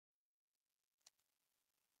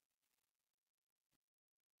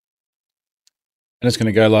And it's going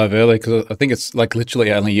to go live early because I think it's like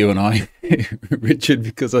literally only you and I, Richard,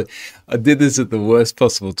 because I did this at the worst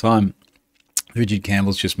possible time. Richard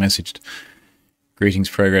Campbell's just messaged. Greetings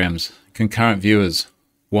programs. Concurrent viewers,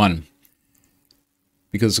 1.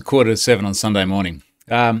 Because it's 6:45 on Sunday morning.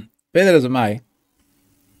 Be that as it may,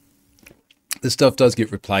 this stuff does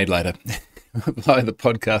get replayed later via the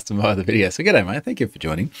podcast and via the video. So g'day, mate. Thank you for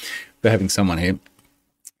joining, for having someone here.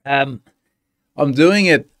 I'm doing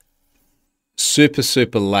it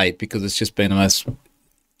super late because it's just been the most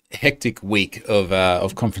hectic week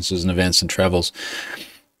of conferences and events and travels.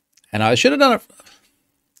 And I should have done it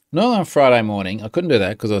not on Friday morning. I couldn't do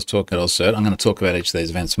that because I was talking at Allcert. I'm going to talk about each of these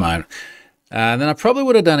events tomorrow. And then I probably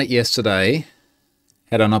would have done it yesterday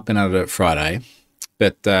had I not been able to do it Friday.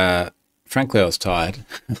 But frankly, I was tired.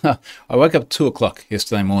 I woke up at 2 o'clock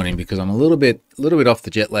yesterday morning because I'm a little bit off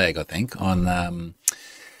the jet lag, I think, on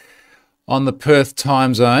the Perth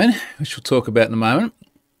time zone, which we'll talk about in a moment.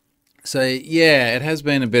 So yeah, it has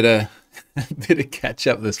been a bit of catch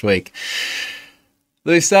up this week.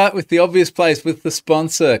 Let's start with the obvious place with the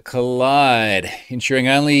sponsor, Collide, ensuring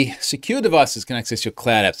only secure devices can access your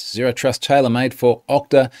cloud apps. Zero Trust, tailor-made for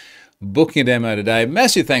Okta. Booking a demo today.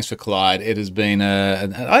 Massive thanks for Collide. It has been,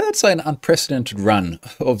 I'd say, an unprecedented run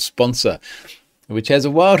of sponsor, which has a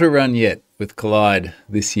while to run yet with Collide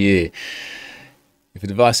this year. If a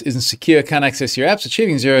device isn't secure, can't access your apps,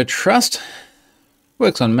 achieving Zero Trust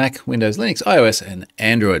works on Mac, Windows, Linux, iOS, and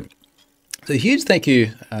Android. So a huge thank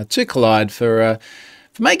you to Collide for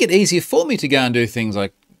making it easier for me to go and do things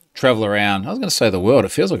like travel around. I was going to say the world.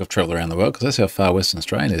 It feels like I've traveled around the world because that's how far Western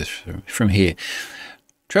Australia is from here.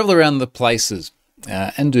 Travel around the places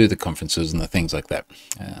and do the conferences and the things like that.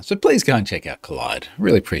 So please go and check out Collide.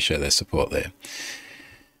 Really appreciate their support there.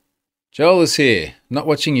 Joel is here, not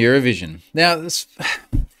watching Eurovision. Now,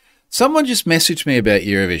 someone just messaged me about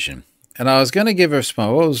Eurovision, and I was going to give a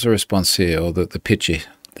response. What was the response here, or the picture?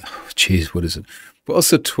 Oh, geez, what is it? What's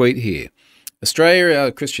the tweet here?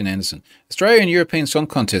 Australia, Christian Anderson. Australia and European Song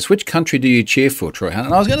Contest. Which country do you cheer for, Troy Hunt?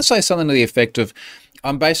 And I was going to say something to the effect of,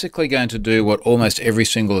 I'm basically going to do what almost every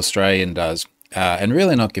single Australian does and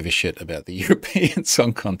really not give a shit about the European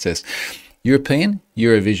Song Contest. European?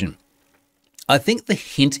 Eurovision. I think the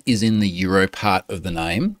hint is in the Euro part of the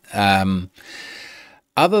name.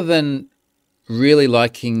 Other than really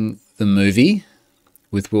liking the movie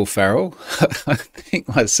with Will Ferrell, I think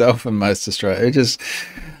myself and most Australians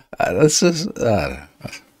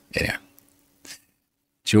anyway.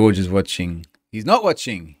 George is watching. He's not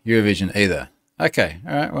watching Eurovision either. Okay,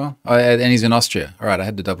 all right, well, and he's in Austria. All right, I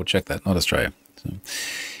had to double check that, not Australia. So,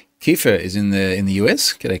 Kiefer is in the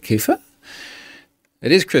US. G'day, Kiefer.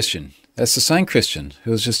 It is Christian. That's the same Christian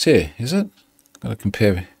who was just here, is it? Got to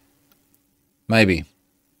compare. Maybe.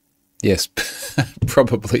 Yes,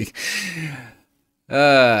 probably.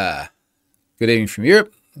 Good evening from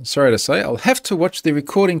Europe. Sorry to say, I'll have to watch the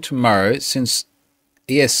recording tomorrow since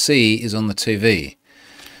ESC is on the TV.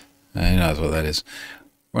 Who knows what that is.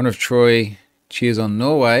 Ron of Troy cheers on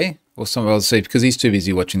Norway or somewhere else because he's too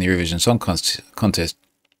busy watching the Eurovision Song Contest.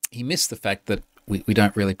 He missed the fact that we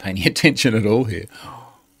don't really pay any attention at all here.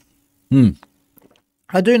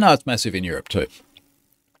 I do know it's massive in Europe too.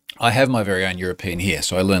 I have my very own European here,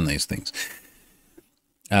 so I learn these things.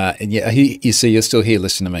 And yeah, you see, you're still here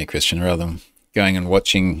listening to me, Christian, rather than going and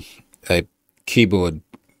watching a keyboard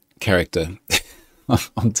character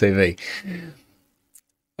on TV.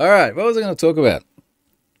 All right, what was I going to talk about?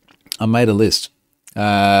 I made a list.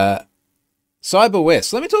 Cyber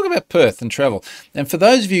West. Let me talk about Perth and travel. And for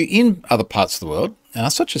those of you in other parts of the world,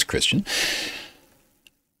 such as Christian,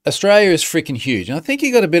 Australia is freaking huge. And I think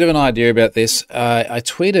you got a bit of an idea about this. I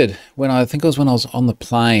tweeted when I was on the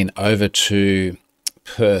plane over to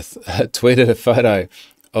Perth, I tweeted a photo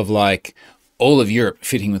of like all of Europe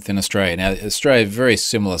fitting within Australia. Now, Australia is very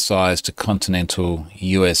similar size to continental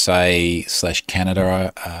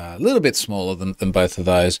USA/Canada, a little bit smaller than both of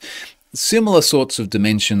those. Similar sorts of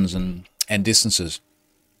dimensions and distances.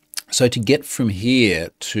 So to get from here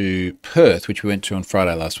to Perth, which we went to on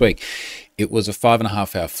Friday last week, it was a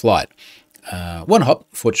 5.5 hour flight. One hop,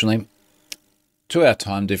 fortunately. 2 hour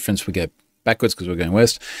time difference. We go backwards because we're going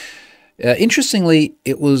west. Interestingly,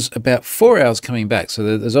 it was about 4 hours coming back.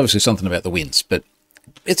 So there's obviously something about the winds, but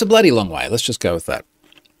it's a bloody long way. Let's just go with that.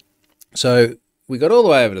 So we got all the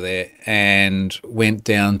way over to there and went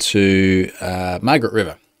down to Margaret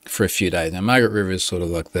River for a few days. Now, Margaret River is sort of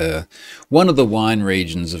like one of the wine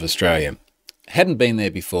regions of Australia. Hadn't been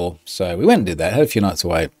there before, so we went and did that. Had a few nights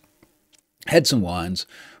away. Had some wines.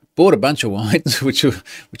 Bought a bunch of wines, which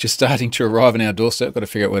are starting to arrive on our doorstep. Got to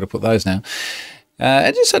figure out where to put those now.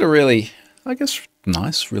 And just had a really, I guess,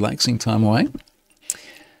 nice, relaxing time away.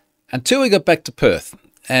 until we got back to Perth.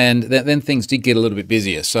 And then things did get a little bit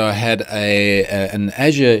busier. So I had an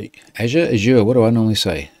Azure, what do I normally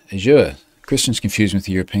say? Azure. Christian's confused with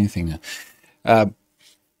the European thing now.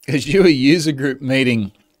 Azure user group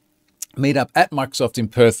meet up at Microsoft in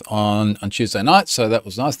Perth on Tuesday night. So that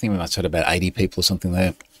was nice. I think we must have had about 80 people or something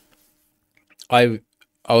there. I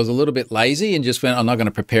was a little bit lazy and just went, I'm not going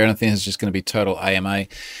to prepare anything. It's just going to be total AMA.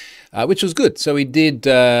 Which was good. So we did,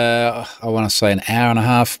 I want to say, an hour and a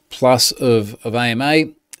half plus of AMA,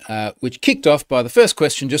 which kicked off by the first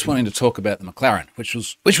question, just wanting to talk about the McLaren, which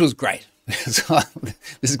was great. So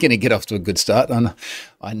this is going to get off to a good start. And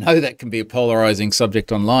I know that can be a polarizing subject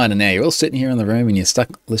online, and now you're all sitting here in the room and you're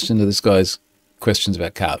stuck listening to this guy's questions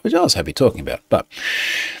about cars, which I was happy talking about. But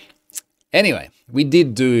anyway, we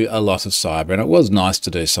did do a lot of cyber, and it was nice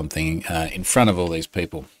to do something in front of all these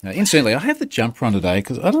people. Incidentally, I have the jumper on today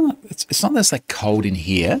because I don't know, it's not that it's like cold in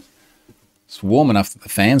here. It's warm enough that the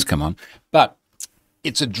fans come on, but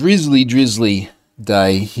it's a drizzly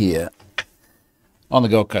day here on the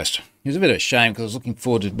Gold Coast. It was a bit of a shame because I was looking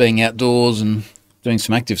forward to being outdoors and doing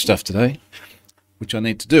some active stuff today, which I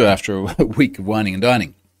need to do after a week of whining and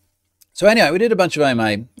dining. So anyway, we did a bunch of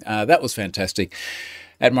AMA. That was fantastic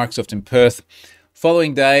at Microsoft in Perth.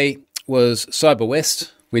 Following day was Cyber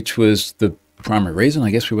West, which was the primary reason I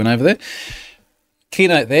guess we went over there.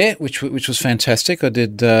 Keynote there, which was fantastic. I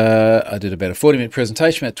did about a 40-minute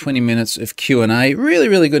presentation, about 20 minutes of Q&A.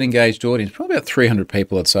 Really good engaged audience, probably about 300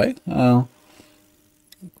 people, I'd say.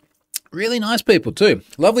 Really nice people too,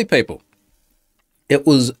 lovely people. It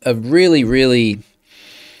was a really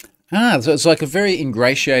so it's like a very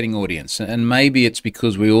ingratiating audience, and maybe it's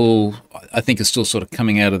because we all, I think, are still sort of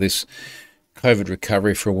coming out of this COVID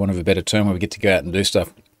recovery, for want of a better term, where we get to go out and do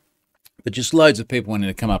stuff. But just loads of people wanting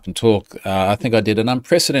to come up and talk. I think I did an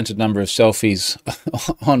unprecedented number of selfies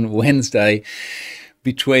on Wednesday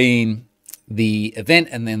between the event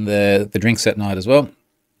and then the drinks that night as well,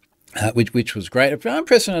 which was great. An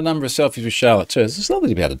unprecedented number of selfies with Charlotte too. It's lovely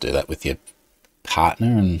to be able to do that with your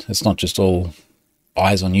partner, and it's not just all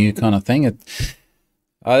eyes on you kind of thing.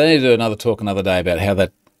 I need to do another talk another day about how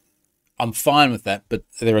that. I'm fine with that, but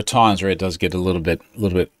there are times where it does get a little bit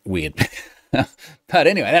weird. But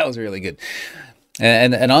anyway, that was really good.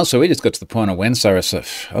 And also, we just got to the point on Wednesday where so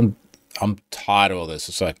I'm tired of all this.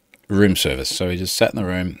 It's like room service. So we just sat in the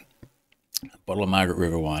room, a bottle of Margaret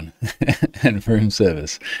River wine, and room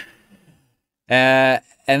service. And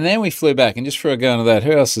then we flew back. And just before I go into that,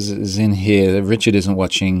 who else is in here? Richard isn't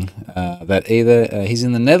watching that either. He's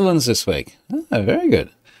in the Netherlands this week. Oh, very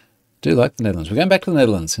good. Do like the Netherlands. We're going back to the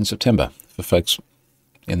Netherlands in September for folks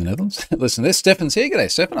in the Netherlands. Listen, there's Stefan's here. G'day,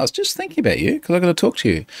 Stefan. I was just thinking about you because I've got to talk to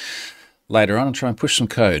you later on and try and push some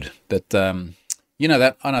code. But you know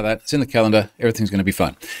that. I know that. It's in the calendar. Everything's going to be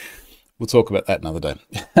fine. We'll talk about that another day.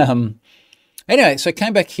 Anyway, so I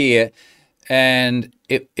came back here and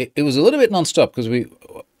it was a little bit non-stop because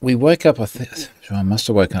we woke up, I must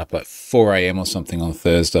have woken up at 4 a.m. or something on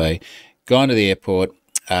Thursday, gone to the airport,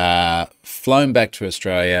 flown back to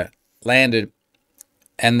Australia, landed,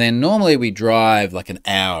 and then normally we drive like an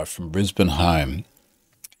hour from Brisbane home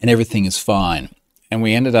and everything is fine. And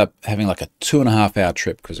we ended up having like a 2.5 hour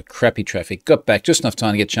trip because of crappy traffic, got back just enough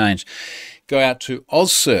time to get changed, go out to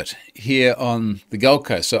AusCert here on the Gold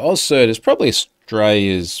Coast. So AusCert is probably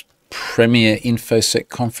Australia's premier InfoSec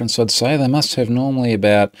conference, I'd say. They must have normally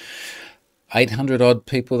about 800 odd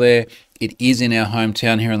people there. It is in our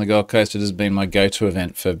hometown here on the Gold Coast. It has been my go-to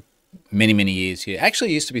event for many years here.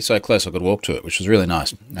 Actually, it used to be so close I could walk to it, which was really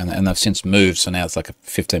nice. And they've since moved, so now it's like a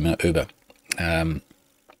 15-minute Uber.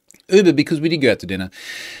 Uber because we did go out to dinner.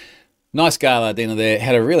 Nice gala dinner there.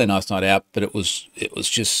 Had a really nice night out, but it was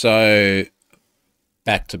just so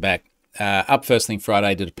back to back. Up first thing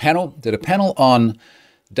Friday, did a panel on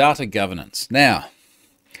data governance. Now,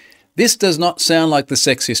 this does not sound like the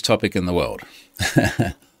sexiest topic in the world.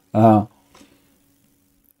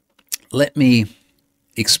 Let me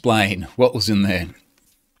explain what was in there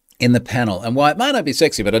in the panel and why it might not be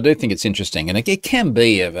sexy, but I do think it's interesting, and it can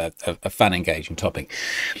be a fun, engaging topic.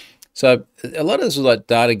 So a lot of this is like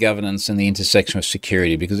data governance and the intersection of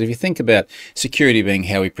security, because if you think about security being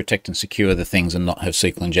how we protect and secure the things and not have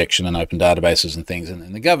SQL injection and open databases and things, and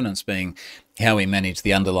then the governance being how we manage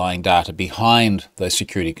the underlying data behind those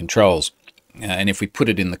security controls. And if we put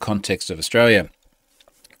it in the context of Australia,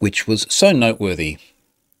 which was so noteworthy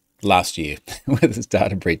last year with its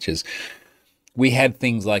data breaches, we had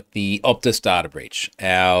things like the Optus data breach,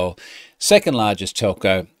 our second largest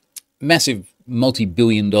telco, massive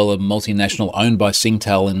multi-billion-dollar multinational owned by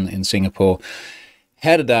Singtel in Singapore,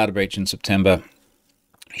 had a data breach in September.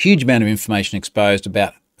 Huge amount of information exposed,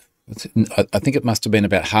 about I think it must have been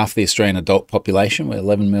about half the Australian adult population, with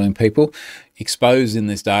 11 million people, exposed in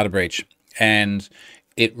this data breach. And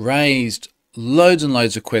it raised loads and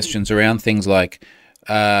loads of questions around things like,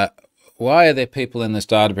 why are there people in this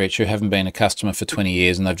data breach who haven't been a customer for 20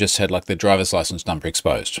 years and they've just had like their driver's license number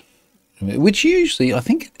exposed? Which usually, I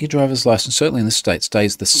think your driver's license, certainly in this state,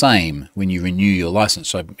 stays the same when you renew your license.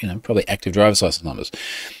 So, probably active driver's license numbers.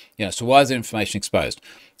 So why is their information exposed?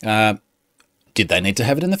 Did they need to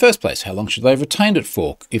have it in the first place? How long should they have retained it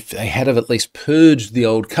for? If they had have at least purged the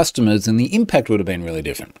old customers, then the impact would have been really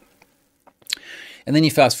different. And then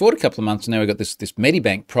you fast forward a couple of months, and now we've got this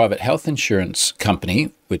Medibank private health insurance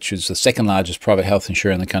company, which is the second largest private health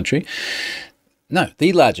insurer in the country. No,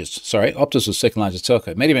 the largest. Sorry, Optus was second largest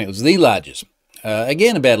telco. Medibank was the largest.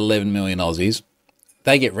 Again, about 11 million Aussies.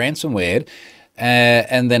 They get ransomware,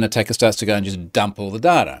 and then attacker starts to go and just dump all the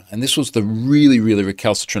data. And this was the really, really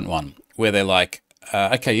recalcitrant one, where they're like,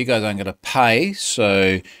 okay, you guys aren't going to pay,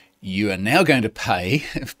 so you are now going to pay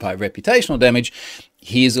by reputational damage.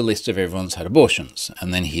 Here's a list of everyone's had abortions,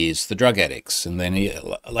 and then here's the drug addicts, and then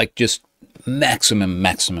just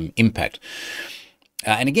maximum impact.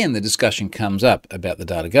 And again, the discussion comes up about the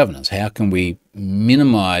data governance. How can we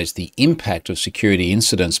minimize the impact of security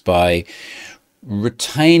incidents by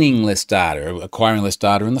retaining less data, acquiring less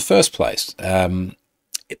data in the first place? But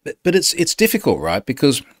it's difficult, right?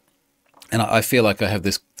 Because, and I feel like I have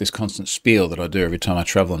this constant spiel that I do every time I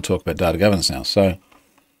travel and talk about data governance now. So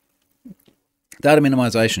data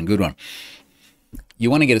minimization, good one. You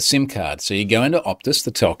want to get a SIM card. So you go into Optus,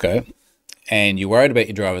 the telco, and you're worried about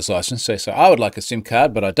your driver's license. So I would like a SIM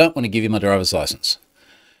card, but I don't want to give you my driver's license.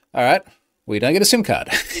 All right, well, you don't get a SIM card.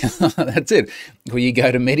 That's it. Well, you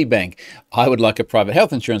go to Medibank. I would like a private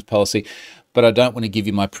health insurance policy, but I don't want to give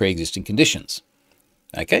you my pre-existing conditions.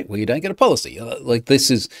 Okay, well, you don't get a policy. Like, this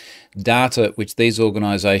is data which these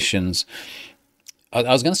organisations, I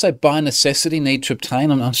was going to say by necessity, need to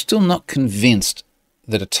obtain. I'm still not convinced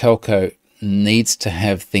that a telco needs to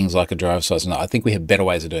have things like a driver's license. I think we have better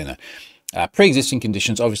ways of doing that. Pre-existing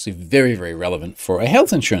conditions, obviously very, very relevant for a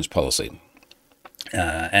health insurance policy.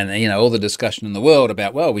 And all the discussion in the world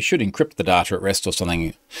about, well, we should encrypt the data at rest or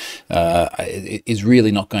something, is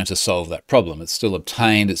really not going to solve that problem. It's still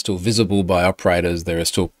obtained, it's still visible by operators, there are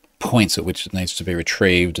still points at which it needs to be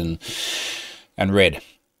retrieved and read.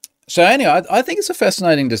 So anyway, I think it's a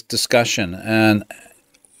fascinating discussion, and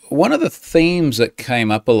one of the themes that came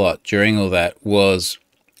up a lot during all that was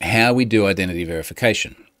how we do identity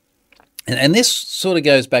verification. And this sort of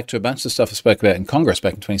goes back to a bunch of stuff I spoke about in Congress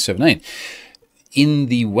back in 2017. In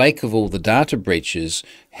the wake of all the data breaches,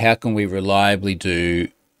 how can we reliably do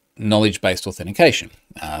knowledge-based authentication?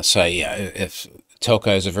 If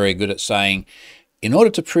telcos are very good at saying, in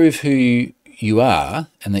order to prove who you are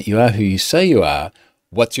and that you are who you say you are,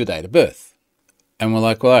 what's your date of birth? And we're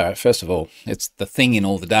like, well, all right, first of all, it's the thing in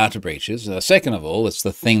all the data breaches. Second of all, it's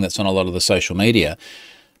the thing that's on a lot of the social media.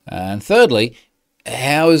 And thirdly,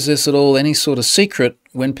 how is this at all any sort of secret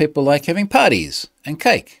when people like having parties and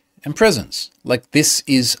cake and presents? Like, this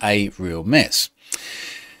is a real mess.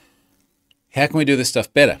 How can we do this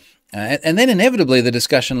stuff better? And then inevitably the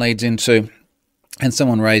discussion leads into, and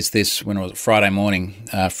someone raised this when it was Friday morning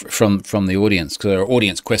from the audience, because there are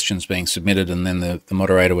audience questions being submitted, and then the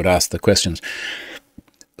moderator would ask the questions.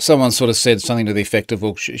 Someone sort of said something to the effect of,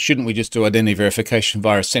 well, shouldn't we just do identity verification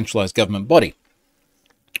via a centralised government body?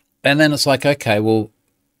 And then it's like, okay, well,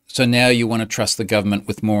 so now you want to trust the government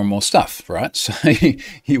with more and more stuff, right? So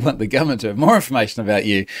you want the government to have more information about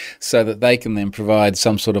you so that they can then provide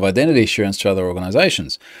some sort of identity assurance to other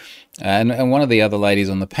organisations. And one of the other ladies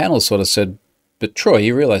on the panel sort of said, but Troy,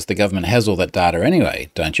 you realise the government has all that data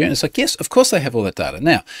anyway, don't you? And it's like, yes, of course they have all that data.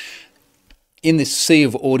 Now, in this sea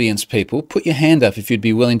of audience people, put your hand up if you'd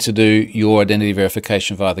be willing to do your identity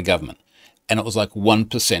verification via the government. And it was like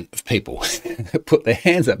 1% of people put their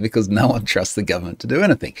hands up because no one trusts the government to do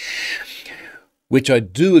anything, which I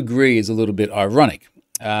do agree is a little bit ironic,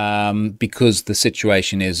 because the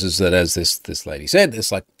situation is that, as this lady said,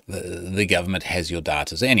 it's like the government has your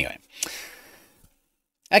data anyway.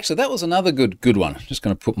 Actually, that was another good one. I'm just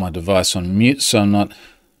going to put my device on mute so I'm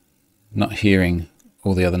not hearing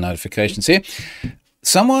all the other notifications here.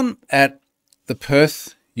 Someone at the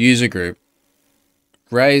Perth user group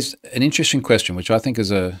raised an interesting question, which I think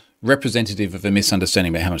is a representative of a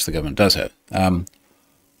misunderstanding about how much the government does have.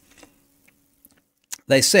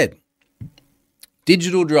 They said,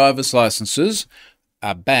 digital driver's licenses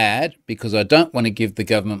are bad because I don't want to give the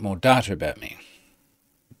government more data about me.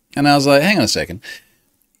 And I was like, hang on a second.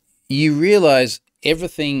 You realise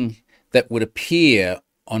everything that would appear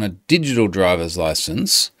on a digital driver's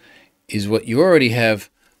license is what you already have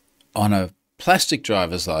on a plastic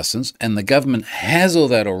driver's license, and the government has all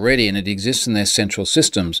that already and it exists in their central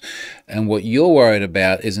systems. And what you're worried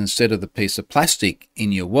about is instead of the piece of plastic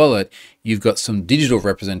in your wallet, you've got some digital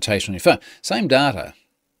representation on your phone. Same data.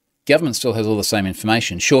 Government still has all the same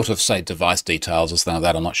information, short of, say, device details or something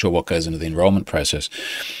like that. I'm not sure what goes into the enrolment process.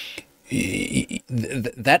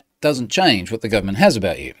 That doesn't change what the government has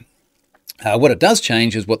about you. What it does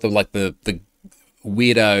change is what the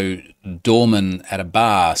weirdo doorman at a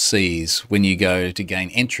bar sees when you go to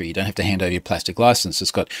gain entry. You don't have to hand over your plastic license.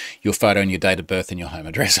 It's got your photo and your date of birth and your home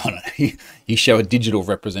address on it. You show a digital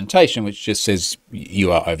representation which just says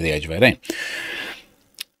you are over the age of 18.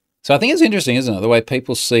 So I think it's interesting, isn't it, the way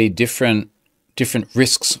people see different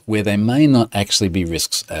risks where they may not actually be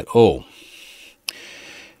risks at all.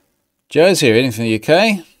 Joe's here, anything from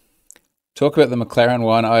the UK? Talk about the McLaren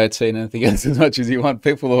One, IoT and anything else as much as you want.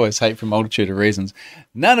 People always hate for a multitude of reasons,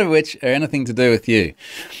 none of which are anything to do with you.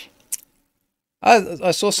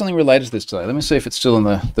 I saw something related to this today. Let me see if it's still in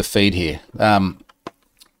the feed here. Now,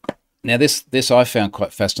 this I found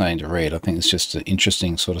quite fascinating to read. I think it's just an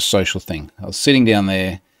interesting sort of social thing. I was sitting down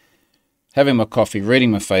there, having my coffee,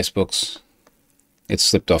 reading my Facebooks. It's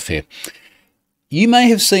slipped off here. You may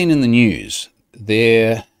have seen in the news,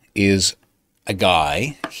 there is a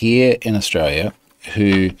guy here in Australia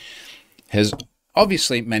who has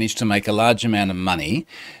obviously managed to make a large amount of money,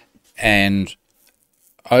 and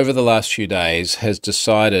over the last few days has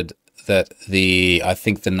decided that I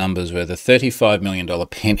think the numbers were the $35 million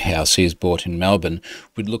penthouse he has bought in Melbourne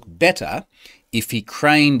would look better if he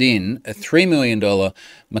craned in a $3 million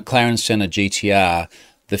McLaren Senna GTR,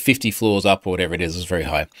 the 50 floors up or whatever it is very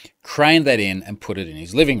high, craned that in and put it in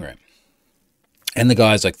his living room. And the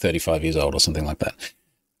guy's like 35 years old or something like that.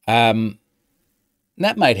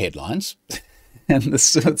 That made headlines. And the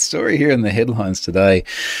story here in the headlines today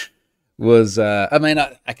was,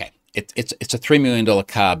 okay, it's a $3 million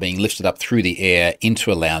car being lifted up through the air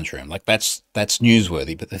into a lounge room. Like that's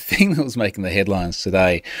newsworthy. But the thing that was making the headlines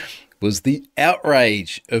today was the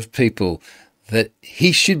outrage of people that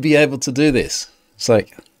he should be able to do this. It's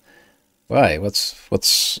like, why? What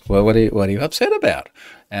are you upset about?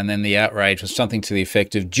 And then the outrage was something to the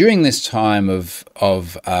effect of, during this time of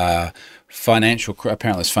financial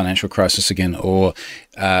crisis again, or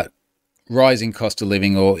rising cost of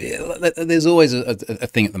living, or there's always a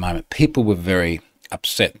thing at the moment. People were very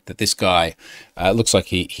upset that this guy looks like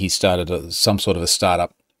he started some sort of a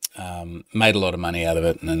startup, made a lot of money out of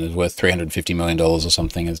it, and then is worth $350 million or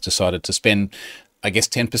something, has decided to spend, I guess,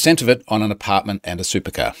 10% of it on an apartment and a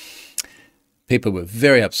supercar. People were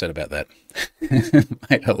very upset about that.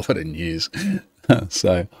 Made a lot of news.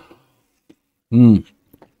 So,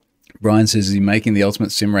 Brian says, is he making the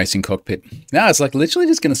ultimate sim racing cockpit? No, it's like literally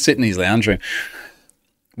just going to sit in his lounge room,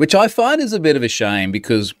 which I find is a bit of a shame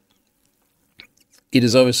because it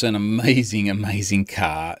is obviously an amazing, amazing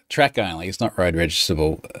car. Track only, it's not road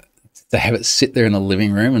registerable. To have it sit there in a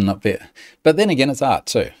living room and not be... But then again, it's art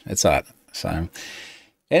too. It's art. So...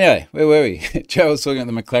 Anyway, where were we? Joe was talking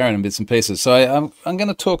about the McLaren and bits and pieces. So I'm going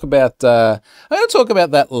to talk about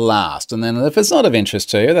that last, and then if it's not of interest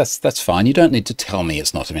to you, that's fine. You don't need to tell me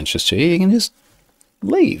it's not of interest to you. You can just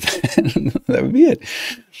leave. That would be it.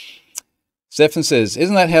 Stefan says,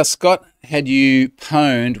 isn't that how Scott had you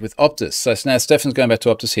pwned with Optus? So now Stefan's going back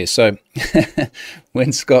to Optus here. So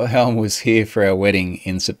when Scott Helm was here for our wedding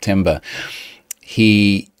in September,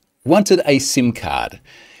 he wanted a SIM card,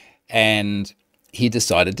 and he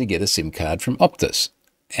decided to get a SIM card from Optus.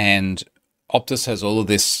 And Optus has all of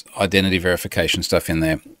this identity verification stuff in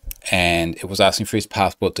there. And it was asking for his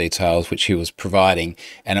passport details, which he was providing,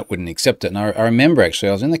 and it wouldn't accept it. And I remember, actually,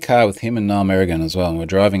 I was in the car with him and Niall Merrigan as well, and we're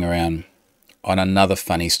driving around on another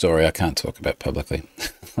funny story I can't talk about publicly.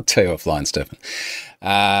 I'll tell you offline, Stefan.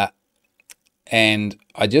 And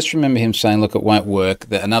I just remember him saying, look, it won't work.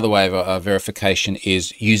 Another way of verification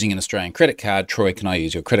is using an Australian credit card. Troy, can I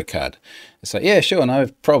use your credit card? It's like, yeah, sure, no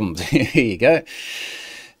problems. Here you go.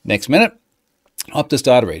 Next minute, Optus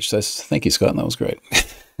data breach. So thank you, Scott. That was great.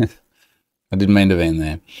 I didn't mean to be in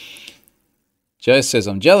there. Joe says,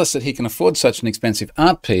 I'm jealous that he can afford such an expensive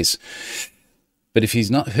art piece, but if he's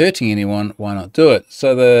not hurting anyone, why not do it?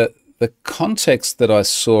 So the context that I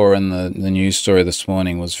saw in the news story this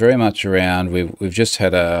morning was very much around, we've just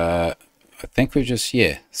had this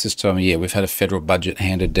time of year, we've had a federal budget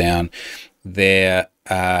handed down there.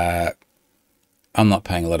 I'm not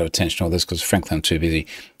paying a lot of attention to all this because frankly I'm too busy,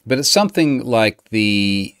 but it's something like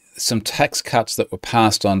some tax cuts that were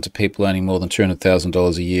passed on to people earning more than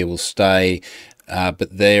 $200,000 a year will stay,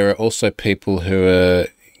 but there are also people who are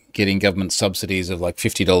getting government subsidies of like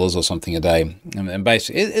 $50 or something a day. And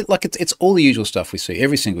basically, it's all the usual stuff we see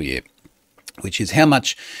every single year, which is how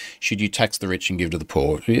much should you tax the rich and give to the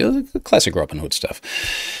poor? Classic Robin Hood stuff.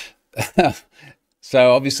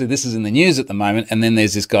 So obviously this is in the news at the moment, and then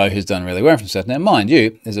there's this guy who's done really well for himself. Now, mind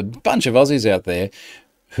you, there's a bunch of Aussies out there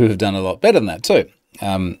who have done a lot better than that too.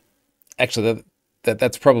 Actually,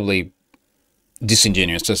 that's probably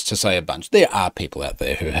disingenuous just to say a bunch. There are people out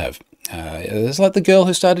there who have. There's like the girl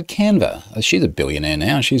who started Canva. She's a billionaire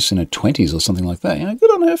now. She's in her 20s or something like that.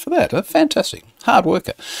 Good on her for that. Fantastic. Hard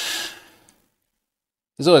worker.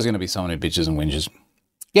 There's always going to be someone who bitches and whinges.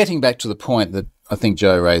 Getting back to the point that I think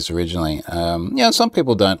Joe raised originally, some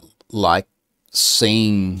people don't like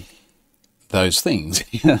seeing those things.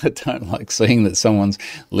 Don't like seeing that someone's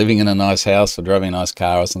living in a nice house or driving a nice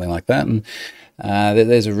car or something like that. And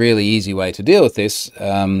there's a really easy way to deal with this.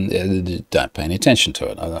 Don't pay any attention to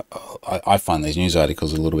it. I find these news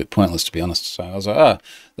articles a little bit pointless, to be honest. So I was like, oh,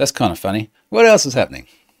 that's kind of funny. What else is happening?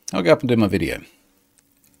 I'll go up and do my video.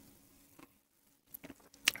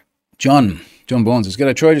 John Bournes has got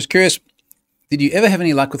a Troy. Just curious, did you ever have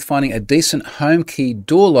any luck with finding a decent home key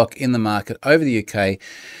door lock in the market over the UK,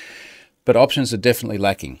 but options are definitely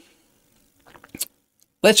lacking?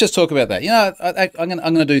 Let's just talk about that. I'm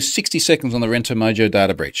going to do 60 seconds on the Rento Mojo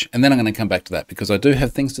data breach, and then I'm going to come back to that because I do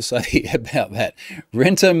have things to say about that.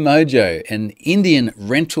 Rento Mojo, an Indian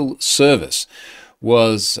rental service,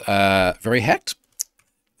 was very hacked,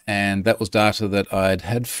 and that was data that I'd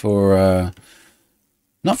had for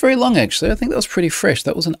not very long, actually. I think that was pretty fresh.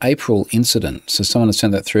 That was an April incident, so someone had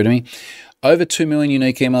sent that through to me. Over 2 million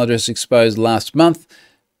unique email addresses exposed last month.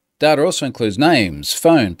 Data also includes names,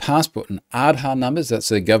 phone, passport, and Aadhaar numbers. That's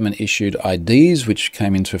the government-issued IDs, which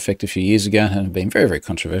came into effect a few years ago and have been very, very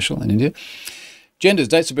controversial in India. Genders,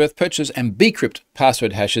 dates of birth, purchases, and bcrypt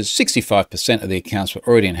password hashes. 65% of the accounts were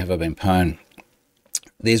already in Have I Been Pwned.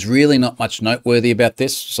 There's really not much noteworthy about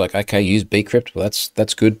this. It's like, okay, use bcrypt. Well,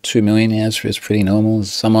 that's good. 2 million is pretty normal.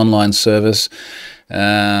 Some online service.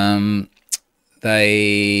 I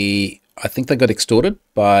think they got extorted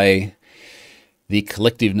by the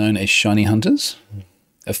collective known as Shiny Hunters,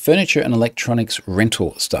 a furniture and electronics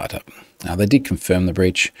rental startup. Now, they did confirm the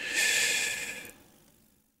breach.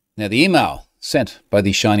 Now, the email sent by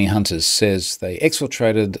the Shiny Hunters says they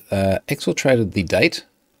exfiltrated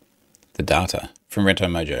the data from Rento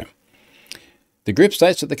Mojo. The group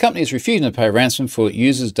states that the company is refusing to pay ransom for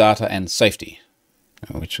users' data and safety,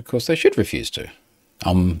 which, of course, they should refuse to.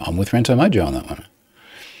 I'm with Rento Mojo on that one.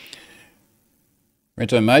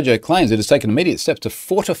 Rento Mojo claims it has taken immediate steps to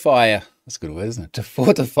fortify, that's a good word, isn't it? To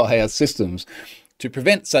fortify our systems to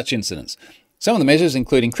prevent such incidents. Some of the measures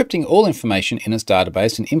include encrypting all information in its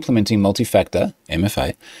database and implementing multi-factor,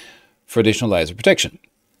 MFA, for additional layers of protection.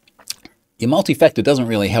 Your multi-factor doesn't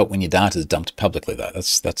really help when your data is dumped publicly, though.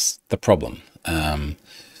 That's the problem. I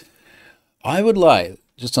would like,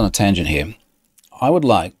 just on a tangent here, I would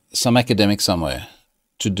like some academic somewhere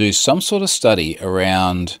to do some sort of study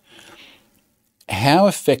around how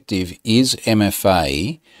effective is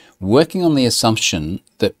MFA working on the assumption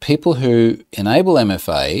that people who enable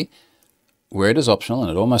MFA, where it is optional,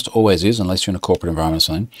 and it almost always is unless you're in a corporate environment or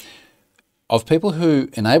something, of people who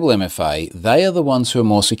enable MFA, they are the ones who are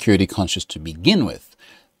more security conscious to begin with.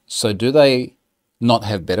 So do they not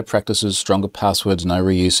have better practices, stronger passwords, no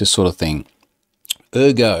reuse, this sort of thing?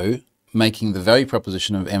 Ergo, making the value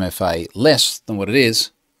proposition of MFA less than what it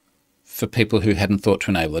is for people who hadn't thought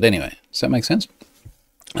to enable it anyway. Does that make sense?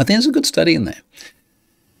 I think there's a good study in there.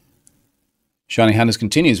 Shiny Hunters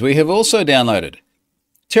continues, we have also downloaded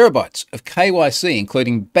terabytes of KYC,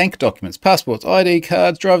 including bank documents, passports, ID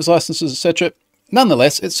cards, driver's licenses, etc.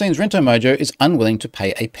 Nonetheless, it seems Rento Mojo is unwilling to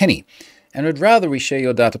pay a penny and would rather we share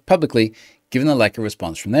your data publicly given the lack of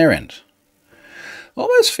response from their end. I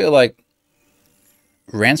almost feel like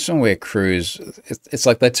ransomware crews, it's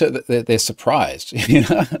like they're surprised.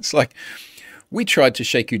 It's like, we tried to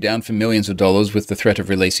shake you down for millions of dollars with the threat of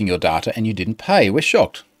releasing your data and you didn't pay. We're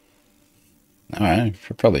shocked. All right,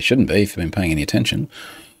 probably shouldn't be if you've been paying any attention.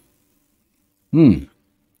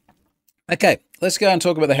 Okay, let's go and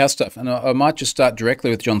talk about the house stuff. And I might just start directly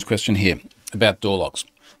with John's question here about door locks.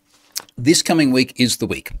 This coming week is the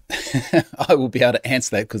week. I will be able to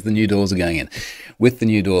answer that because the new doors are going in with the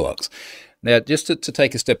new door locks. Now, just to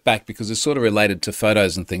take a step back, because it's sort of related to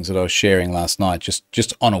photos and things that I was sharing last night,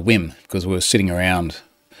 just on a whim, because we were sitting around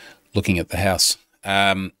looking at the house.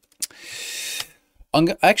 I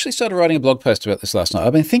actually started writing a blog post about this last night.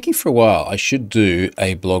 I've been thinking for a while I should do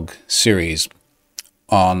a blog series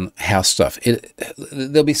on house stuff.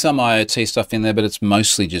 There'll be some IoT stuff in there, but it's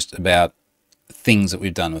mostly just about things that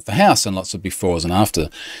we've done with the house and lots of befores and after.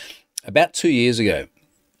 About 2 years ago,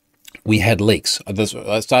 we had leaks.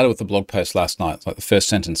 I started with the blog post last night. Like the first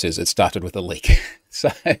sentence is, it started with a leak. So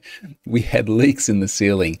we had leaks in the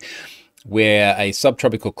ceiling. We're a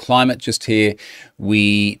subtropical climate just here.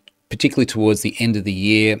 We, particularly towards the end of the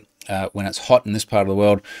year, when it's hot in this part of the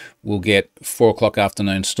world, we'll get 4 o'clock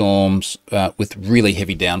afternoon storms with really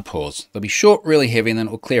heavy downpours. They'll be short, really heavy, and then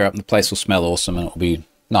it will clear up and the place will smell awesome and it will be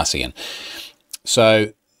nice again.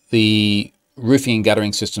 So the roofing and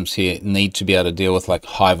guttering systems here need to be able to deal with like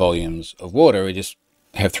high volumes of water. We just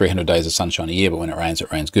have 300 days of sunshine a year, but when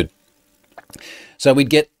it rains good. So we'd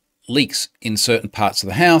get leaks in certain parts of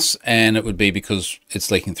the house, and it would be because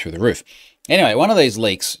it's leaking through the roof. Anyway, one of these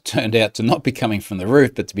leaks turned out to not be coming from the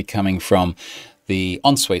roof, but to be coming from the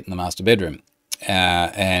ensuite in the master bedroom.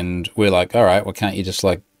 And we're like, all right, well, can't you just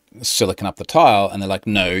like silicon up the tile? And they're like,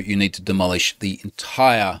 no, you need to demolish the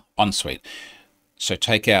entire ensuite. So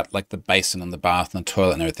take out like the basin and the bath and the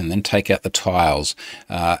toilet and everything, then take out the tiles,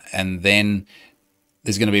 and then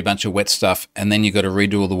there's going to be a bunch of wet stuff, and then you've got to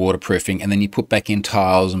redo all the waterproofing, and then you put back in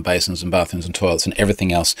tiles and basins and bathrooms and toilets and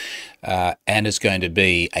everything else, and it's going to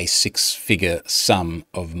be a 6-figure sum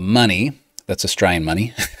of money. That's Australian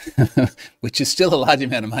money, which is still a large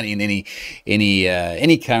amount of money in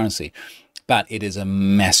any currency, but it is a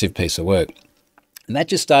massive piece of work. And that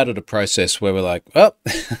just started a process where we're like, oh,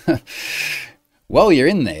 well, you're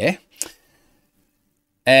in there.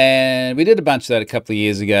 And we did a bunch of that a couple of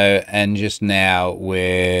years ago, and just now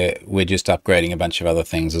we're just upgrading a bunch of other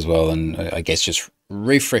things as well, and I guess just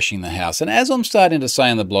refreshing the house. And as I'm starting to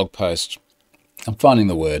say in the blog post, I'm finding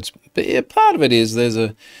the words, but yeah, part of it is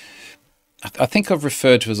I think I've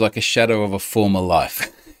referred to as like a shadow of a former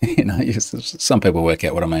life. Some people work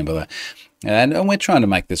out what I mean by that. And we're trying to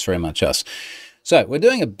make this very much us. So we're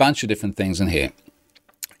doing a bunch of different things in here,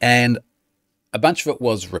 and a bunch of it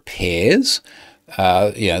was repairs,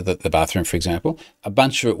 the bathroom, for example. A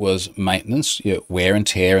bunch of it was maintenance, wear and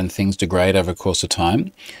tear, and things degrade over the course of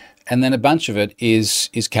time. And then a bunch of it is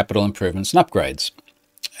capital improvements and upgrades.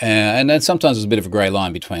 And then sometimes there's a bit of a grey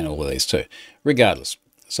line between all of these too. Regardless.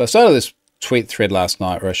 So I started this tweet thread last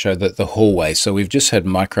night where I showed that the hallway. So we've just had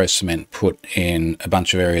micro cement put in a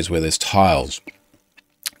bunch of areas where there's tiles.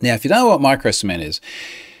 Now, if you don't know what micro cement is,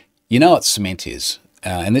 you know what cement is.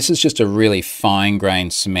 And this is just a really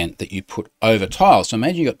fine-grained cement that you put over tiles. So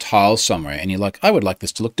imagine you've got tiles somewhere and you're like, I would like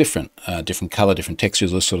this to look different, different color, different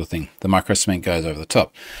textures, this sort of thing. The micro cement goes over the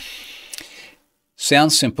top.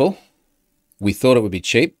 Sounds simple. We thought it would be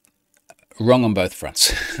cheap. Wrong on both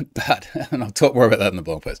fronts. And I'll talk more about that in the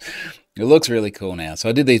blog post. It looks really cool now. So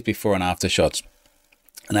I did these before and after shots,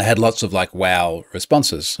 and I had lots of like wow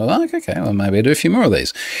responses. So I'm like, okay, well, maybe I'll do a few more of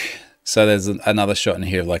these. So there's another shot in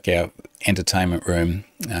here of like our entertainment room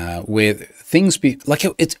where things be like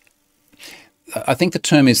it's. I think the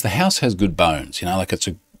term is the house has good bones. Like it's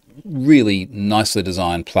a really nicely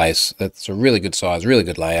designed place. That's a really good size, really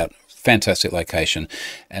good layout, fantastic location,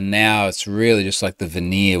 and now it's really just like the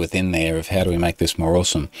veneer within there of how do we make this more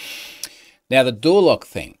awesome. Now the door lock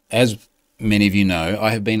thing, as many of you know, I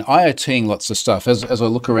have been IoTing lots of stuff. As I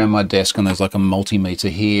look around my desk and there's like a multimeter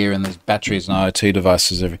here and there's batteries and IoT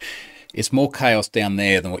devices. It's more chaos down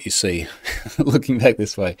there than what you see looking back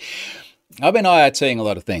this way. I've been IoTing a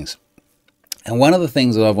lot of things. And one of the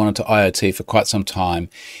things that I've wanted to IoT for quite some time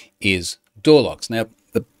is door locks. Now,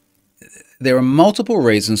 there are multiple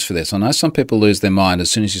reasons for this. I know some people lose their mind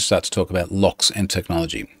as soon as you start to talk about locks and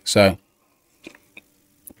technology. So,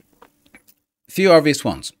 a few obvious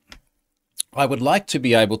ones. I would like to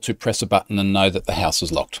be able to press a button and know that the house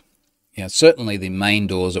is locked. Certainly the main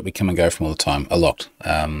doors that we come and go from all the time are locked.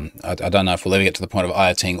 I don't know if we'll ever get to the point of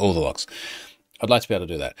IoTing all the locks. I'd like to be able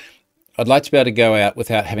to do that. I'd like to be able to go out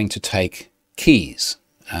without having to take keys.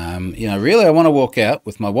 Really I want to walk out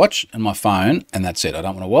with my watch and my phone, and that's it. I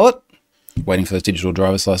don't want a wallet. Waiting for those digital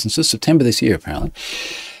driver's licenses, September this year apparently.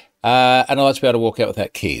 And I'd like to be able to walk out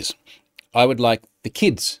without keys. I would like the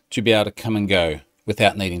kids to be able to come and go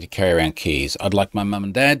without needing to carry around keys. I'd like my mum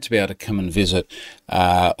and dad to be able to come and visit,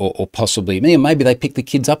 or possibly me, or maybe they pick the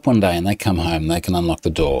kids up one day and they come home and they can unlock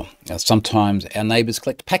the door. Sometimes our neighbours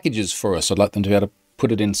collect packages for us. I'd like them to be able to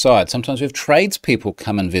put it inside. Sometimes we have tradespeople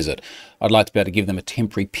come and visit. I'd like to be able to give them a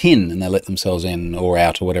temporary PIN and they let themselves in or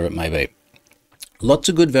out or whatever it may be. Lots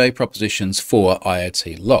of good value propositions for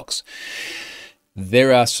IoT locks.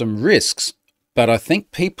 There are some risks, but I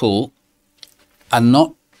think people are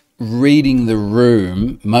not reading the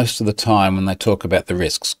room most of the time when they talk about the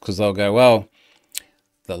risks, because they'll go, well,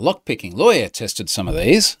 the lockpicking lawyer tested some of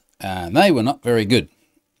these and they were not very good.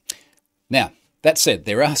 Now, that said,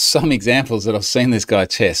 there are some examples that I've seen this guy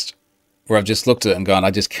test where I've just looked at it and gone,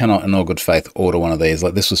 I just cannot in all good faith order one of these.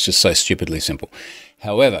 Like, this was just so stupidly simple.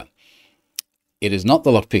 However, it is not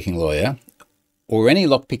the lockpicking lawyer or any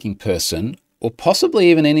lockpicking person, or possibly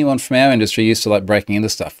even anyone from our industry used to like breaking into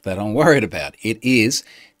stuff, that I'm worried about. It is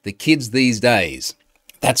the kids these days.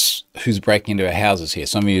 That's who's breaking into our houses here.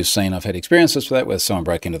 Some of you have seen, I've had experiences for that, where someone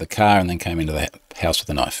broke into the car and then came into the house with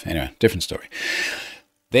a knife. Anyway, different story.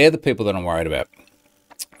 They're the people that I'm worried about.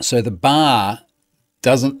 So the bar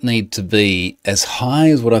doesn't need to be as high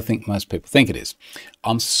as what I think most people think it is.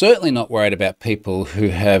 I'm certainly not worried about people who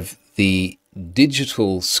have the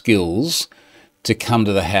digital skills to come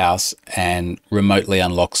to the house and remotely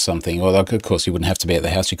unlock something. Well, of course, you wouldn't have to be at the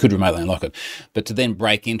house. You could remotely unlock it. But to then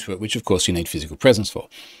break into it, which of course you need physical presence for,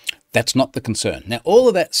 that's not the concern. Now, all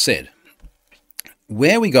of that said,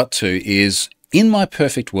 where we got to is, in my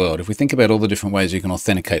perfect world, if we think about all the different ways you can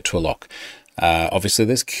authenticate to a lock, obviously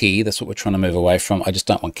there's key. That's what we're trying to move away from. I just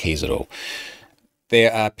don't want keys at all.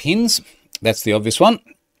 There are pins. That's the obvious one.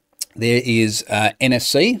 There is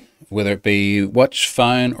NFC, whether it be watch,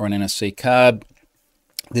 phone, or an NFC card.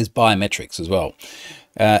 There's biometrics as well.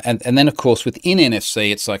 And then, of course, within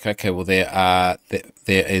NFC, it's like, okay, well, there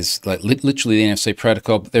is like literally the NFC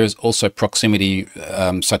protocol, but there is also proximity,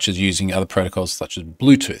 such as using other protocols such as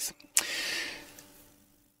Bluetooth.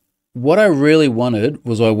 What I really wanted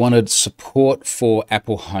was, I wanted support for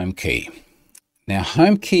Apple HomeKey. Now,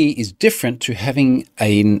 HomeKey is different to having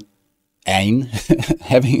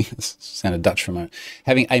sounded Dutch for a moment,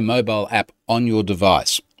 having a mobile app on your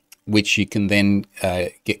device, which you can then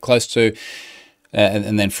get close to.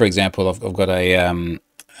 And then, for example, I've got a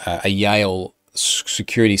Yale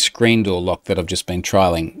security screen door lock that I've just been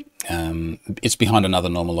trialing. It's behind another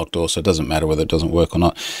normal lock door, so it doesn't matter whether it doesn't work or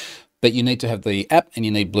not. But you need to have the app, and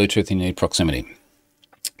you need Bluetooth, and you need proximity.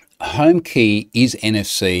 HomeKey is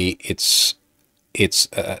NFC. It's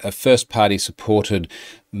a first-party supported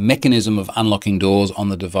mechanism of unlocking doors on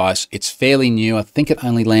the device. It's fairly new. I think it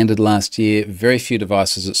only landed last year. Very few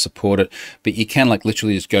devices that support it, but you can like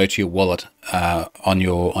literally just go to your wallet on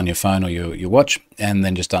your phone or your watch, and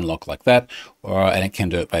then just unlock like that. And it can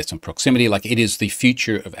do it based on proximity. Like, it is the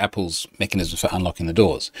future of Apple's mechanism for unlocking the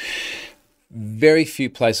doors. Very few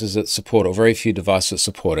places that support it, or very few devices that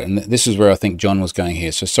support it. And this is where I think John was going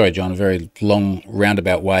here. So sorry, John, a very long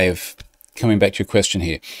roundabout way of coming back to your question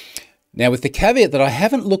here. Now, with the caveat that I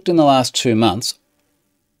haven't looked in the last 2 months,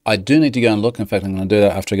 I do need to go and look. In fact, I'm going to do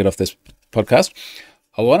that after I get off this podcast.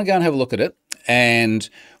 I want to go and have a look at it. And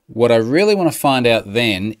what I really want to find out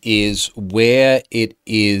then is where it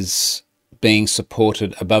is being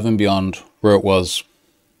supported above and beyond where it was,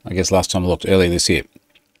 I guess, last time I looked, earlier this year.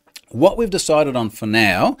 What we've decided on for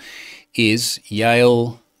now is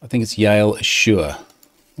Yale, I think it's Yale Assure.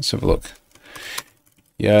 Let's have a look.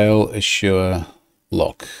 Yale Assure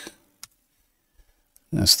Lock.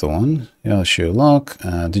 That's the one. Yale Assure Lock,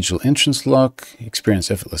 digital entrance lock, experience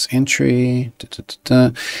effortless entry.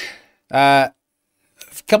 A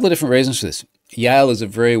couple of different reasons for this. Yale is a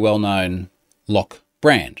very well-known lock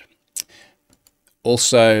brand.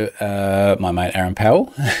 Also, my mate Aaron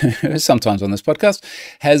Powell, who is sometimes on this podcast,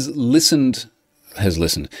 has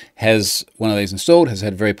one of these installed, has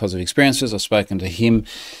had very positive experiences. I've spoken to him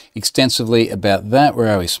extensively about that. Where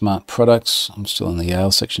are we? Smart products. I'm still in the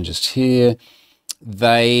Yale section just here.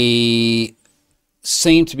 They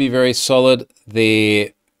seem to be very solid.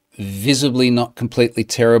 They're visibly not completely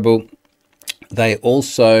terrible. They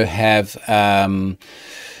also have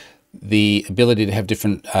the ability to have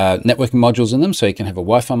different networking modules in them. So you can have a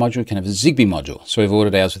Wi-Fi module, you can have a Zigbee module. So we've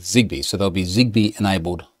ordered ours with Zigbee. So they'll be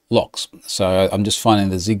Zigbee-enabled locks. So I'm just finding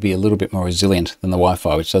the Zigbee a little bit more resilient than the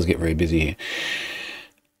Wi-Fi, which does get very busy here.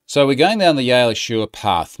 So we're going down the Yale Assure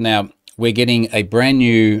path. Now, we're getting a brand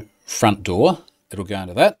new front door. It'll go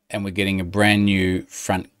into that. And we're getting a brand new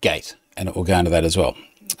front gate, and it will go into that as well.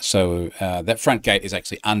 So that front gate is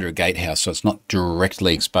actually under a gatehouse, so it's not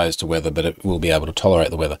directly exposed to weather, but it will be able to tolerate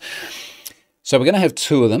the weather. So we're going to have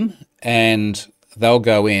 2 of them, and they'll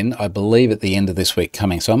go in, I believe, at the end of this week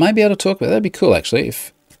coming. So I may be able to talk about that. That'd be cool, actually.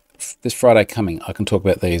 If this Friday coming, I can talk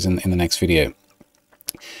about these in the next video.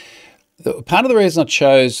 Part of the reason I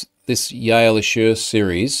chose this Yale Assure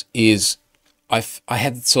series is I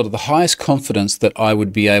had sort of the highest confidence that I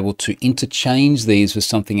would be able to interchange these with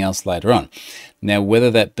something else later on. Now, whether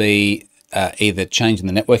that be either changing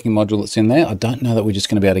the networking module that's in there, I don't know that we're just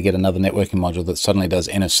going to be able to get another networking module that suddenly does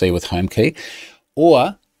NFC with HomeKey,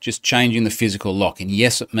 or just changing the physical lock. And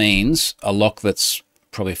yes, it means a lock that's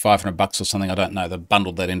probably $500 or something, I don't know, they've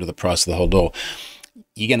bundled that into the price of the whole door.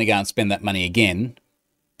 You're going to go and spend that money again,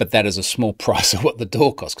 but that is a small price of what the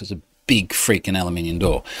door costs, because it's a big freaking aluminium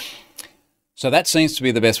door. So that seems to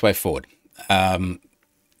be the best way forward.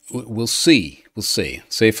 We'll see. See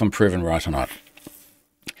if I'm proven right or not.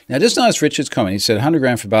 Now, just notice Richard's comment. He said 100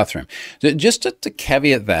 grand for bathroom. Just to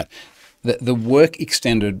caveat that, the work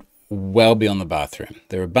extended well beyond the bathroom.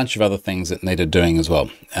 There are a bunch of other things that needed doing as well.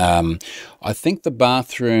 I think the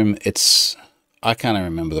bathroom, I can't even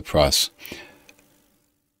remember the price.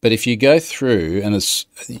 But if you go through, and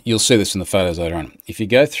you'll see this in the photos later on, if you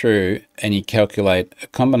go through and you calculate a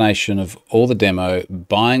combination of all the demo,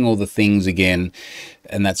 buying all the things again,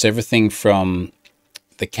 and that's everything from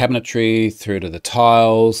the cabinetry through to the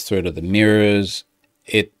tiles, through to the mirrors,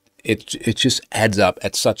 it just adds up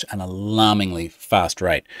at such an alarmingly fast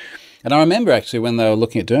rate. And I remember actually when they were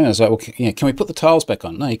looking at doing it, I was like, well, can we put the tiles back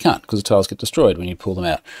on? No, you can't, because the tiles get destroyed when you pull them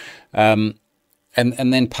out.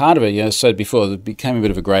 And then part of it, I said before, it became a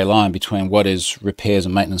bit of a grey line between what is repairs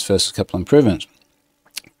and maintenance versus a couple of improvements.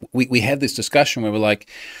 We had this discussion where we're like,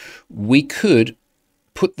 we could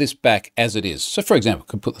put this back as it is. So, for example,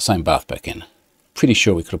 we could put the same bath back in. Pretty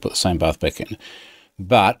sure we could have put the same bath back in.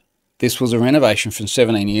 But this was a renovation from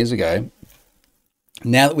 17 years ago.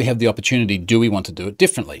 Now that we have the opportunity, do we want to do it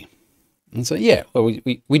differently? And so, yeah, well,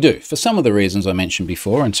 we do. For some of the reasons I mentioned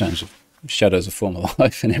before in terms of shadows of former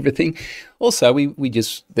life and everything. Also,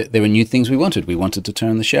 there were new things we wanted. We wanted to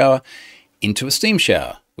turn the shower into a steam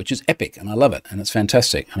shower, which is epic, and I love it, and it's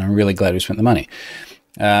fantastic, and I'm really glad we spent the money.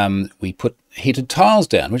 We put heated tiles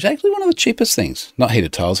down, which is actually one of the cheapest things. Not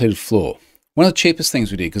heated tiles, heated floor. One of the cheapest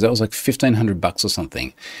things we did, because that was like $1,500 or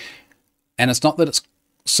something. And it's not that it's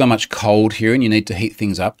so much cold here and you need to heat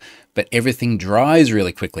things up, but everything dries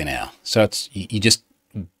really quickly now. So you just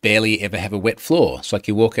barely ever have a wet floor. It's like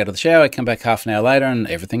you walk out of the shower, come back half an hour later, and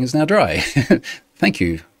everything is now dry. Thank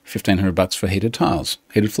you, $1,500 for heated tiles,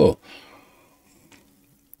 heated floor.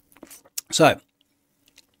 So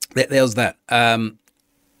there was that.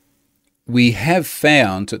 We have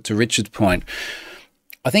found, to Richard's point,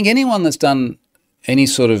 I think anyone that's done any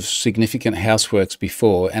sort of significant houseworks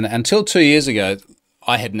before, and until 2 years ago,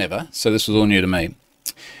 I had never, so this was all new to me,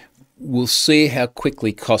 will see how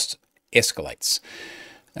quickly cost escalates.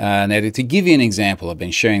 Now, to give you an example, I've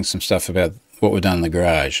been sharing some stuff about what we've done in the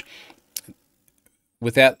garage.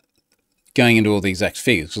 Without going into all the exact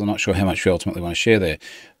figures, because I'm not sure how much we ultimately want to share there,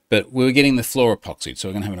 but we were getting the floor epoxied. So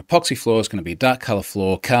we're going to have an epoxy floor. It's going to be a dark colour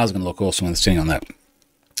floor. Cars are going to look awesome when they're sitting on that.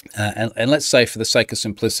 And let's say, for the sake of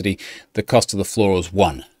simplicity, the cost of the floor was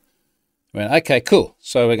 $1. Well, okay, cool.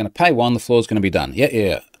 So we're going to pay $1. The floor's going to be done.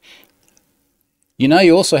 Yeah.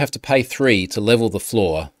 You also have to pay $3 to level the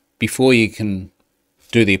floor before you can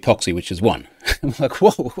do the epoxy, which is $1. I'm like,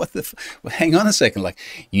 whoa, what the? Well, hang on a second. Like,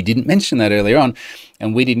 you didn't mention that earlier on,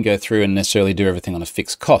 and we didn't go through and necessarily do everything on a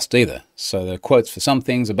fixed cost either. So the quotes for some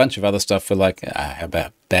things, a bunch of other stuff were like, how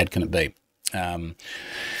bad can it be?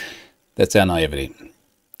 That's our naivety.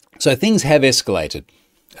 So things have escalated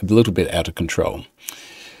a little bit out of control.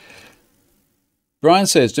 Brian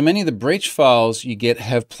says, do many of the breach files you get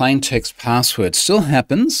have plain text passwords? Still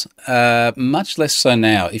happens, much less so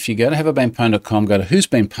now. If you go to haveibeenpwned.com, go to who's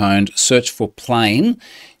been pwned, search for plain,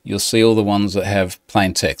 you'll see all the ones that have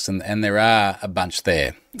plain text, and there are a bunch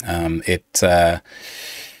there. I'm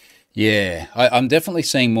definitely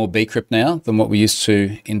seeing more bcrypt now than what we used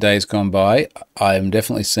to in days gone by. I'm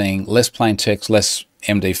definitely seeing less plain text, less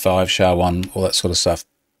MD5, SHA-1, all that sort of stuff.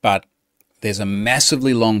 But there's a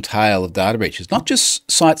massively long tail of data breaches, not just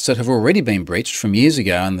sites that have already been breached from years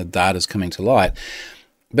ago and the data's coming to light,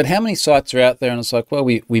 but how many sites are out there and it's like, well,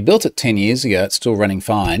 we built it 10 years ago, it's still running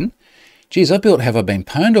fine. Geez, I built Have I Been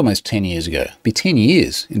Pwned almost 10 years ago. It'll be 10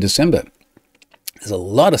 years in December. There's a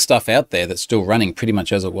lot of stuff out there that's still running pretty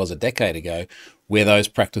much as it was a decade ago, where those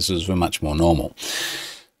practices were much more normal.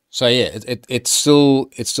 So yeah, it still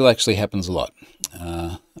actually happens a lot,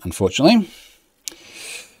 unfortunately.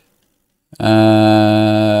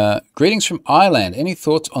 Greetings from Ireland. Any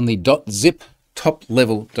thoughts on the .zip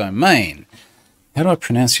top-level domain? How do I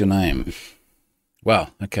pronounce your name? Wow,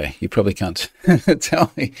 okay, you probably can't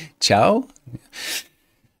tell me. Ciao?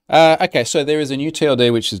 Okay, so there is a new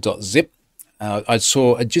TLD, which is .zip. I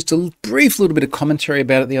saw just a brief little bit of commentary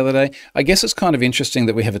about it the other day. I guess it's kind of interesting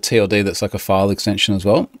that we have a TLD that's like a file extension as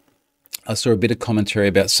well. I saw a bit of commentary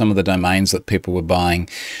about some of the domains that people were buying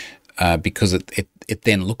because it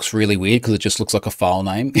then looks really weird because it just looks like a file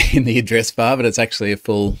name in the address bar, but it's actually a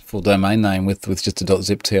full domain name with just a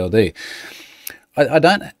 .zip TLD. I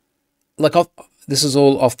don't, like, this is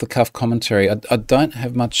all off-the-cuff commentary. I don't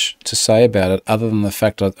have much to say about it other than the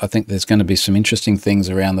fact I think there's going to be some interesting things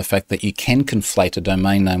around the fact that you can conflate a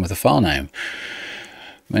domain name with a file name.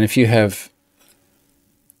 I mean, if you have...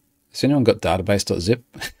 Has anyone got database.zip?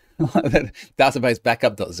 Database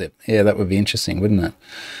backup.zip. Yeah, that would be interesting, wouldn't it?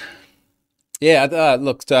 Yeah,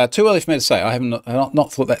 look, too early for me to say. I haven't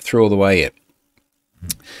not thought that through all the way yet.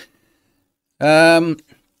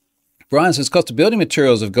 Brian says cost of building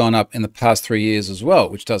materials have gone up in the past 3 years as well,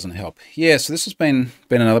 which doesn't help. Yeah, so this has been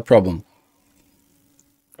another problem.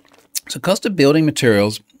 So cost of building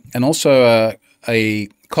materials and also a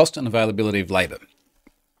cost and availability of labour.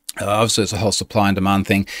 Obviously, it's a whole supply and demand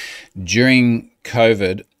thing. During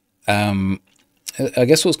COVID, I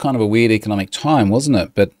guess it was kind of a weird economic time, wasn't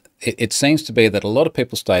it? But it seems to be that a lot of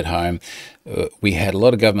people stayed home. We had a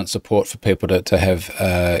lot of government support for people to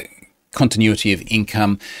have continuity of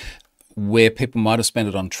income. Where people might have spent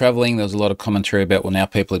it on travelling, there was a lot of commentary about, well, now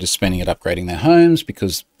people are just spending it upgrading their homes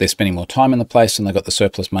because they're spending more time in the place and they've got the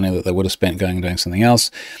surplus money that they would have spent going and doing something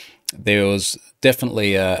else. There was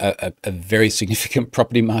definitely a very significant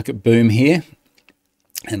property market boom here.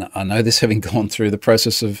 And I know this, having gone through the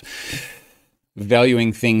process of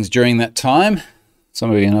valuing things during that time.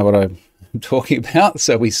 Some of you know what I'm talking about.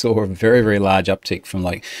 So we saw a very, very large uptick from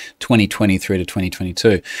like 2020 through to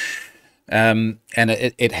 2022. And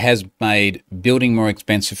it has made building more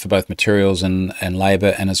expensive for both materials and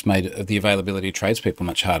labour, and it's made the availability of tradespeople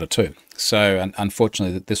much harder too. So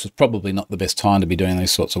unfortunately, this was probably not the best time to be doing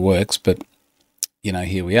these sorts of works, but, you know,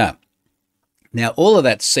 here we are. Now, all of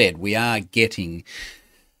that said, we are getting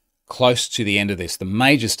close to the end of this. The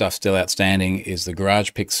major stuff still outstanding is the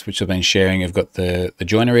garage pics, which I've been sharing. I've got the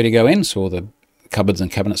joinery to go in, so all the cupboards and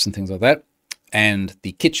cabinets and things like that. And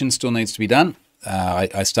the kitchen still needs to be done.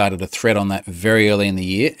 I started a thread on that very early in the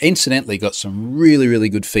year. Incidentally, got some really, really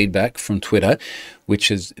good feedback from Twitter, which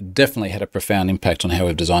has definitely had a profound impact on how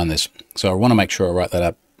we've designed this. So I want to make sure I write that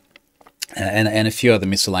up. And a few other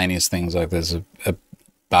miscellaneous things, like there's a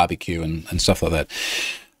barbecue and stuff like that.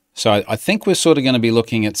 So I think we're sort of going to be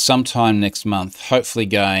looking at sometime next month, hopefully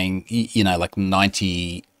going, you know, like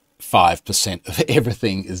 95% of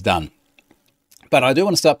everything is done. But I do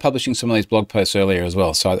want to start publishing some of these blog posts earlier as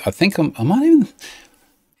well. So I think I might even,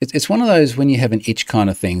 it's one of those when you have an itch kind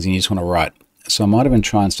of things and you just want to write. So I might even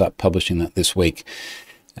try and start publishing that this week.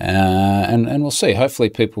 And we'll see. Hopefully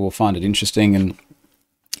people will find it interesting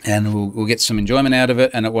and we'll get some enjoyment out of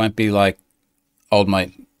it. And it won't be like old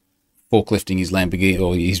mate forklifting his Lamborghini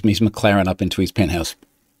or his McLaren up into his penthouse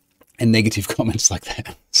and negative comments like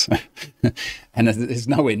that. So, and it's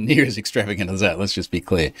nowhere near as extravagant as that. Let's just be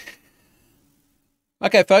clear.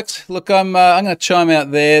 Okay, folks, look, I'm going to chime out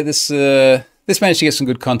there. This managed to get some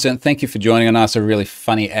good content. Thank you for joining on us. A really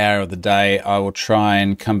funny hour of the day. I will try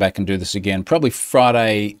and come back and do this again, probably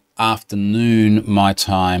Friday afternoon, my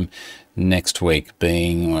time, next week,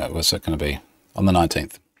 being, what's that going to be? On the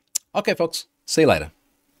 19th. Okay, folks, see you later.